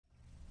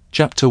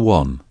Chapter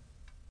 1.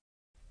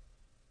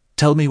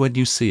 "Tell me when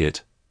you see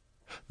it."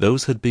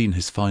 Those had been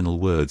his final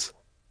words.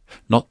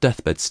 Not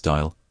deathbed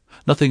style,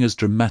 nothing as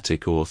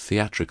dramatic or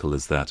theatrical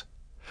as that,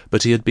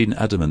 but he had been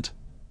adamant.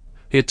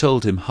 He had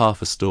told him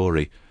half a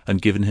story, and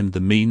given him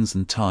the means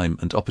and time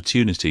and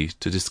opportunity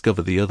to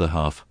discover the other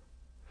half.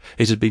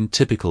 It had been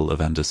typical of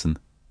Anderson.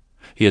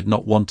 He had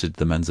not wanted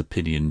the man's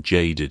opinion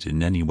jaded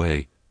in any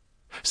way,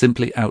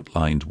 simply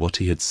outlined what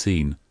he had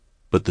seen,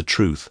 but the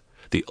truth,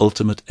 the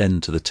ultimate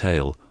end to the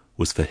tale,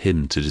 was for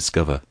him to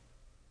discover.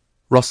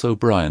 Ross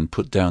O'Brien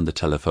put down the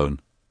telephone.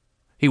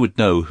 He would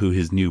know who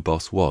his new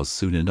boss was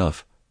soon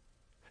enough.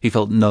 He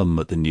felt numb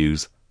at the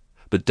news,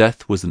 but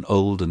death was an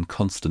old and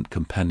constant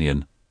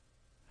companion.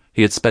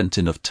 He had spent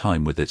enough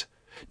time with it,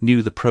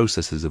 knew the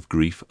processes of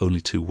grief only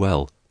too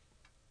well.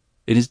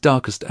 In his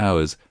darkest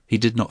hours he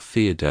did not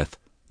fear death,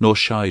 nor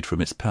shied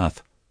from its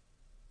path.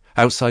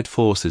 Outside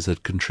forces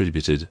had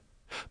contributed,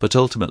 but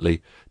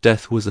ultimately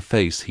death was a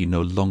face he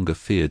no longer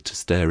feared to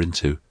stare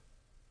into.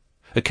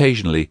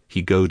 Occasionally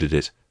he goaded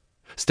it,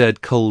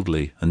 stared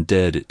coldly and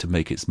dared it to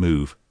make its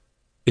move.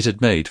 It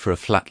had made for a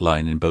flat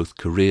line in both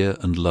career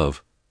and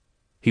love.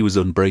 He was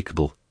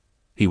unbreakable.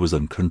 He was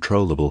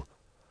uncontrollable.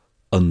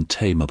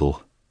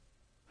 Untamable.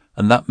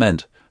 And that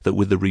meant that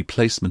with the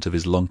replacement of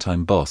his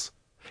long-time boss,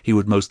 he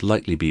would most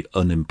likely be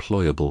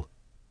unemployable.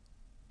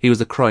 He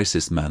was a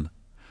crisis man,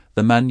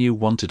 the man you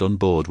wanted on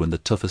board when the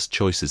toughest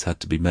choices had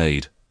to be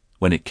made,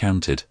 when it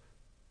counted.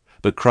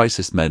 But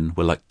crisis men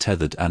were like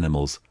tethered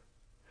animals.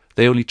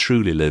 They only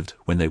truly lived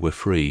when they were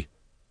free.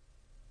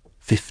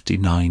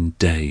 59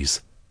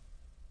 days.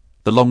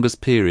 The longest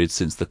period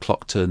since the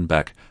clock turned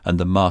back and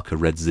the marker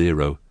read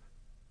 0.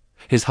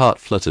 His heart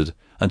fluttered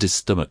and his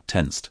stomach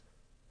tensed.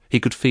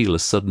 He could feel a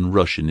sudden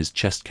rush in his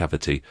chest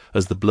cavity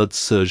as the blood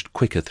surged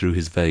quicker through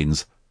his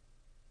veins.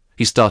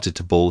 He started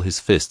to ball his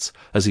fists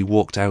as he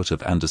walked out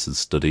of Anderson's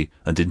study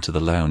and into the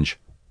lounge.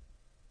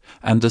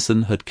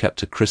 Anderson had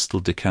kept a crystal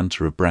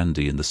decanter of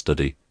brandy in the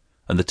study,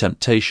 and the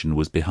temptation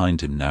was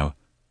behind him now.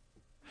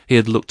 He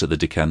had looked at the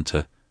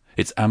decanter,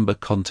 its amber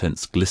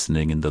contents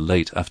glistening in the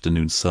late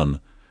afternoon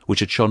sun,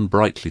 which had shone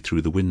brightly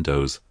through the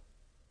windows.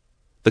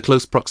 The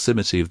close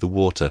proximity of the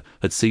water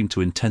had seemed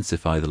to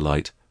intensify the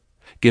light,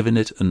 given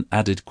it an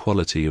added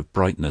quality of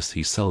brightness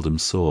he seldom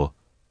saw,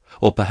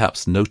 or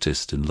perhaps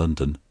noticed in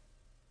London.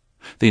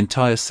 The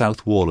entire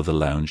south wall of the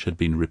lounge had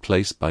been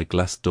replaced by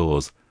glass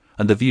doors,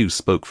 and the view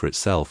spoke for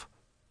itself.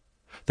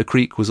 The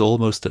creek was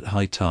almost at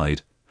high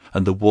tide,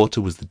 and the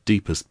water was the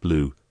deepest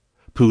blue,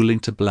 pooling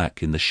to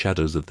black in the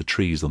shadows of the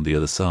trees on the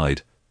other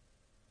side.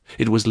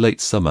 It was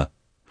late summer,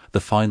 the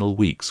final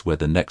weeks where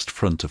the next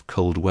front of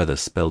cold weather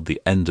spelled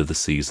the end of the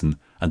season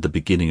and the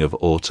beginning of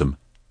autumn.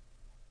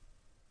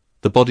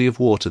 The body of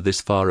water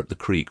this far up the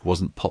creek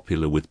wasn't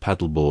popular with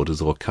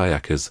paddleboarders or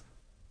kayakers.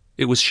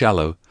 It was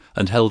shallow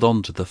and held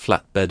on to the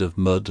flat bed of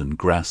mud and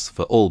grass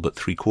for all but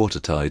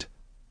three-quarter tide.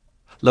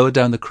 Lower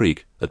down the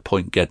creek, at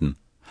Point Gedden,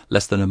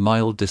 less than a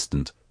mile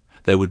distant,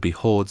 there would be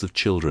hordes of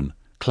children,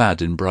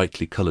 clad in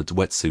brightly coloured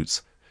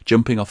wetsuits,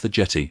 jumping off the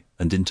jetty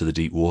and into the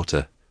deep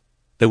water.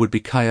 There would be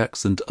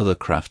kayaks and other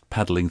craft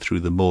paddling through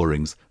the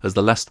moorings as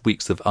the last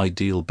weeks of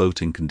ideal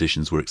boating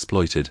conditions were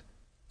exploited,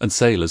 and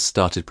sailors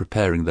started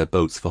preparing their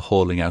boats for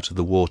hauling out of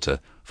the water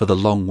for the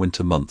long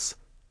winter months.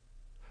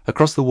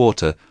 Across the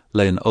water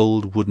lay an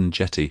old wooden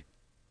jetty.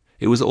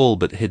 It was all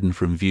but hidden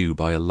from view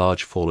by a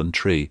large fallen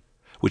tree,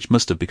 which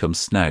must have become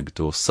snagged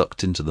or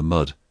sucked into the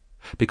mud,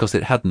 because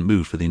it hadn't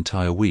moved for the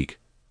entire week.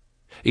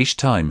 Each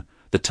time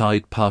the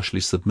tide partially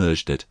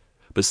submerged it,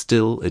 but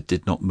still it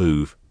did not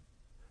move.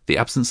 The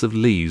absence of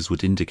leaves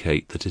would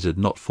indicate that it had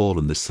not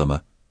fallen this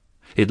summer.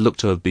 It looked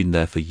to have been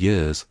there for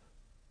years.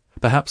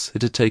 Perhaps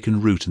it had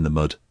taken root in the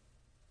mud.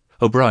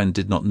 O'Brien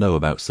did not know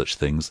about such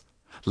things,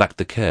 lacked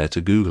the care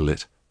to Google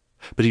it,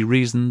 but he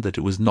reasoned that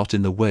it was not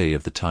in the way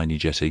of the tiny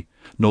jetty,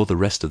 nor the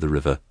rest of the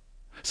river,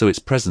 so its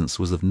presence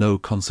was of no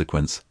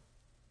consequence.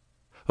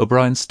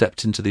 O'Brien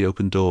stepped into the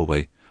open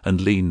doorway and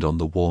leaned on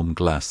the warm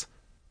glass.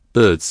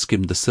 Birds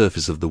skimmed the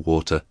surface of the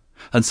water,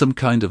 and some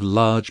kind of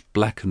large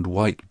black and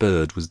white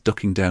bird was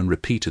ducking down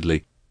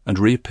repeatedly and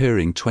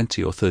reappearing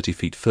 20 or 30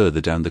 feet further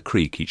down the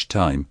creek each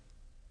time.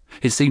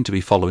 It seemed to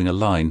be following a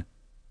line.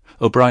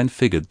 O'Brien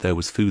figured there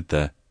was food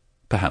there,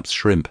 perhaps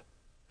shrimp,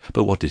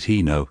 but what did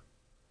he know?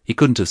 He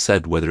couldn't have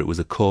said whether it was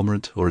a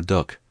cormorant or a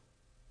duck.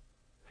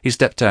 He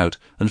stepped out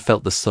and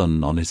felt the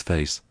sun on his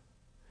face.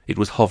 It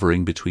was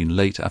hovering between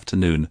late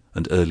afternoon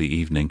and early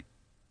evening,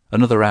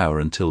 another hour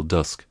until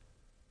dusk.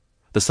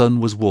 The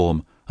sun was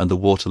warm and the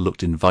water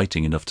looked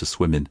inviting enough to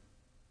swim in.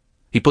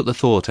 He put the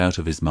thought out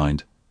of his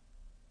mind.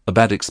 A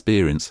bad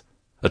experience,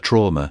 a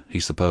trauma, he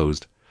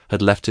supposed,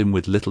 had left him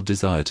with little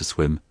desire to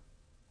swim.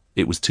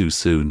 It was too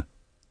soon.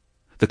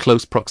 The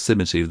close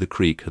proximity of the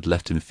creek had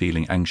left him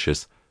feeling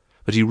anxious,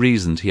 but he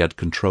reasoned he had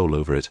control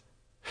over it.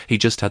 He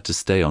just had to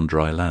stay on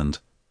dry land.